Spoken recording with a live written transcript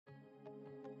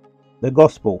The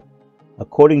Gospel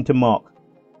according to Mark,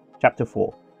 chapter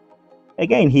 4.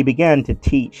 Again he began to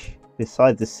teach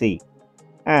beside the sea,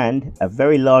 and a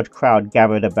very large crowd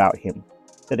gathered about him,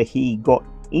 so that he got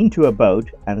into a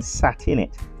boat and sat in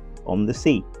it on the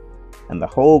sea. And the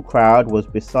whole crowd was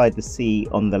beside the sea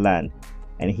on the land,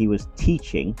 and he was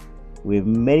teaching with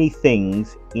many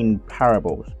things in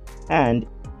parables. And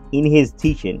in his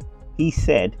teaching he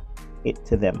said it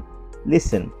to them,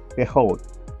 Listen, behold,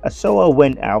 a sower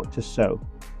went out to sow,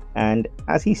 and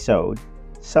as he sowed,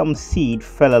 some seed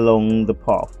fell along the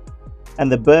path,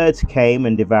 and the birds came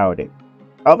and devoured it.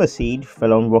 Other seed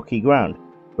fell on rocky ground,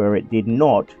 where it did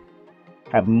not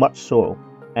have much soil,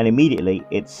 and immediately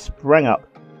it sprang up,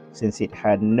 since it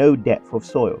had no depth of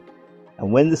soil.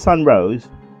 And when the sun rose,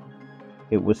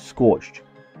 it was scorched,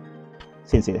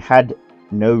 since it had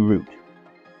no root.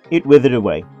 It withered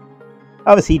away.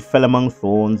 Other seed fell among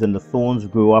thorns, and the thorns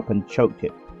grew up and choked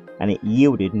it, and it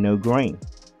yielded no grain.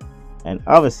 And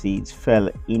other seeds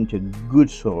fell into good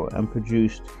soil and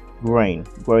produced grain,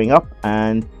 growing up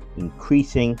and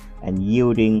increasing and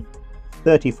yielding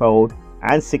 30-fold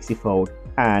and 60-fold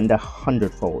and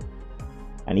 100-fold.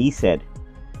 And he said,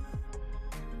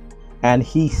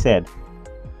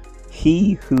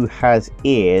 He who has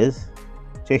ears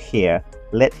to hear,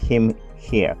 let him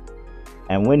hear.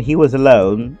 And when he was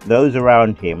alone, those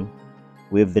around him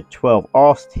with the 12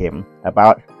 asked him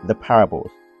about the parables.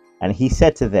 And he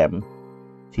said to them,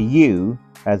 To you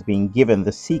has been given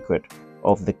the secret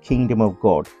of the kingdom of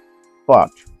God, but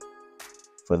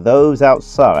for those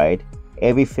outside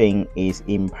everything is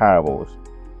in parables,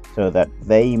 so that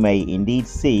they may indeed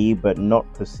see but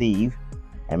not perceive,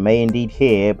 and may indeed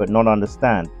hear but not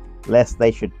understand, lest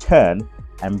they should turn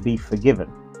and be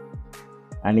forgiven.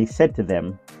 And he said to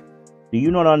them, Do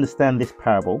you not understand this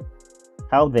parable?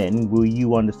 How then will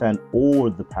you understand all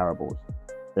the parables?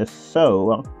 The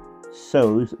sower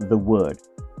sows the word,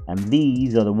 and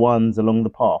these are the ones along the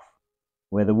path,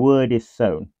 where the word is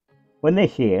sown. When they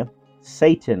hear,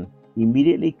 Satan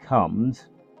immediately comes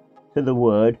to the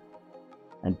word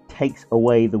and takes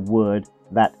away the word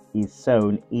that is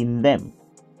sown in them.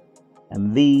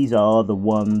 And these are the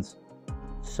ones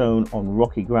sown on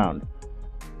rocky ground,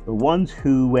 the ones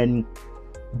who, when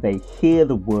they hear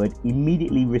the word,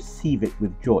 immediately receive it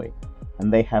with joy,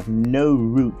 and they have no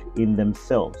root in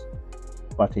themselves,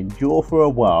 but endure for a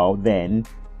while. Then,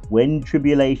 when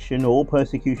tribulation or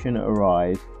persecution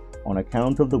arise on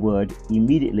account of the word,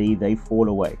 immediately they fall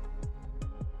away.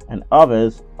 And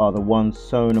others are the ones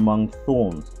sown among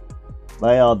thorns.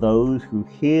 They are those who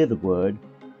hear the word,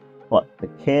 but the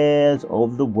cares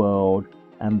of the world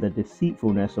and the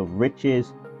deceitfulness of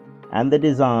riches and the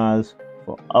desires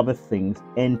for other things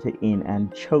enter in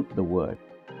and choke the word,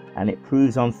 and it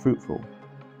proves unfruitful.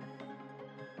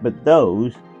 But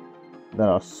those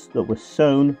that were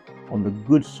sown on the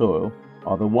good soil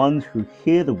are the ones who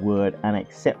hear the word and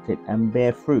accept it and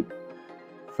bear fruit,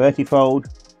 30-fold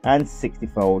and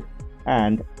 60-fold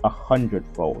and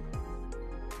 100-fold.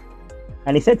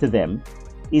 And he said to them,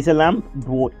 Is a lamp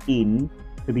brought in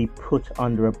to be put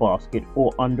under a basket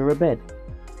or under a bed,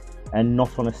 and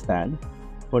not on a stand?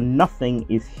 For nothing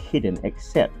is hidden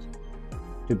except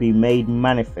to be made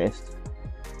manifest,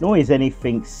 nor is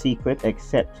anything secret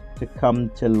except to come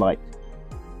to light.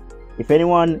 If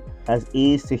anyone has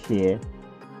ears to hear,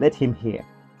 let him hear.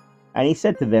 And he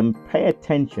said to them, Pay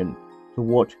attention to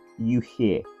what you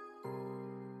hear.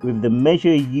 With the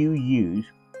measure you use,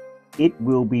 it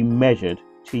will be measured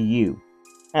to you,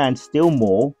 and still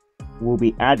more will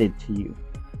be added to you.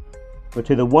 For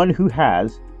to the one who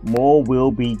has, more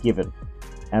will be given,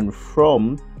 and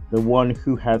from the one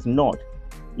who has not,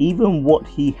 even what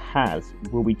he has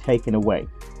will be taken away.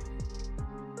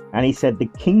 And he said, The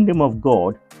kingdom of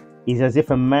God is as if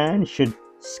a man should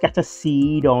scatter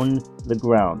seed on the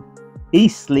ground. He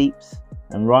sleeps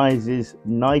and rises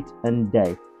night and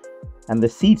day, and the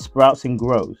seed sprouts and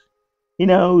grows. He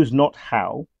knows not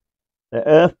how. The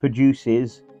earth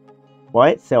produces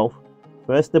by itself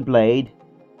first the blade,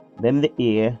 then the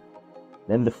ear,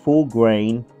 then the full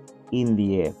grain in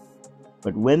the ear.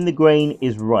 But when the grain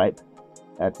is ripe,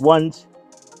 at once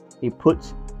he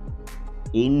puts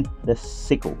in the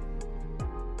sickle,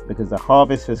 because the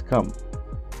harvest has come.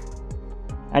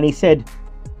 And he said,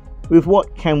 With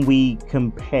what can we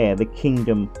compare the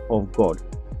kingdom of God?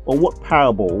 Or what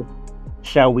parable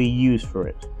shall we use for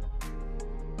it?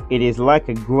 It is like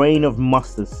a grain of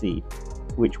mustard seed,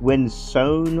 which when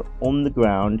sown on the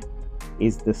ground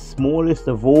is the smallest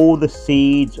of all the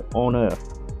seeds on earth.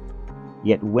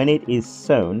 Yet when it is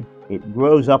sown, it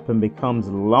grows up and becomes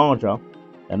larger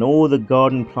than all the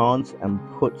garden plants and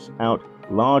puts out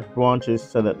large branches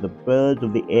so that the birds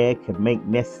of the air can make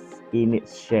nests in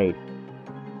its shade.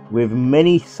 With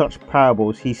many such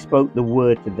parables he spoke the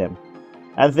word to them,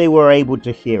 as they were able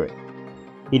to hear it.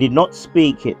 He did not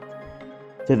speak it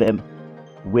to them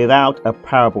without a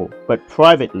parable, but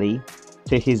privately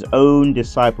to his own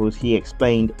disciples he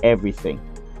explained everything.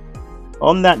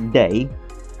 On that day,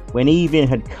 when evening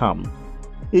had come,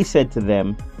 he said to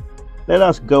them, "Let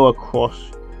us go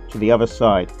across to the other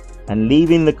side." And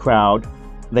leaving the crowd,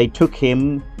 they took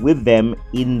him with them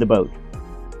in the boat,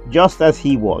 just as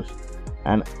he was,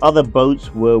 and other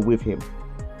boats were with him.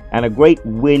 And a great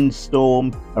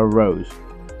windstorm arose,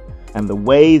 and the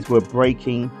waves were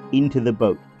breaking into the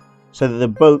boat, so that the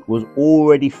boat was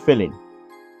already filling.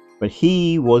 But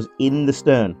he was in the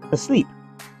stern, asleep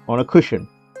on a cushion.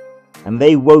 And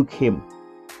they woke him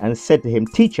and said to him,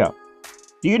 "Teacher,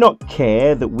 do you not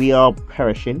care that we are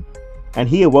perishing?" And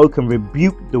he awoke and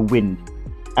rebuked the wind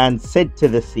and said to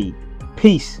the sea,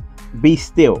 "Peace, be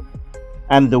still."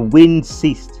 And the wind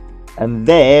ceased, and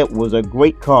there was a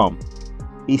great calm.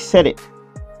 He said it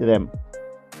to them,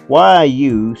 "Why are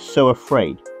you so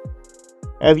afraid?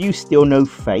 Have you still no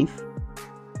faith?"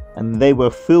 And they were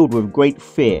filled with great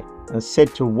fear and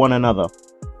said to one another,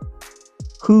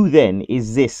 "Who then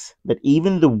is this that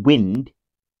even the wind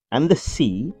and the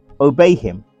sea obey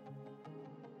him?"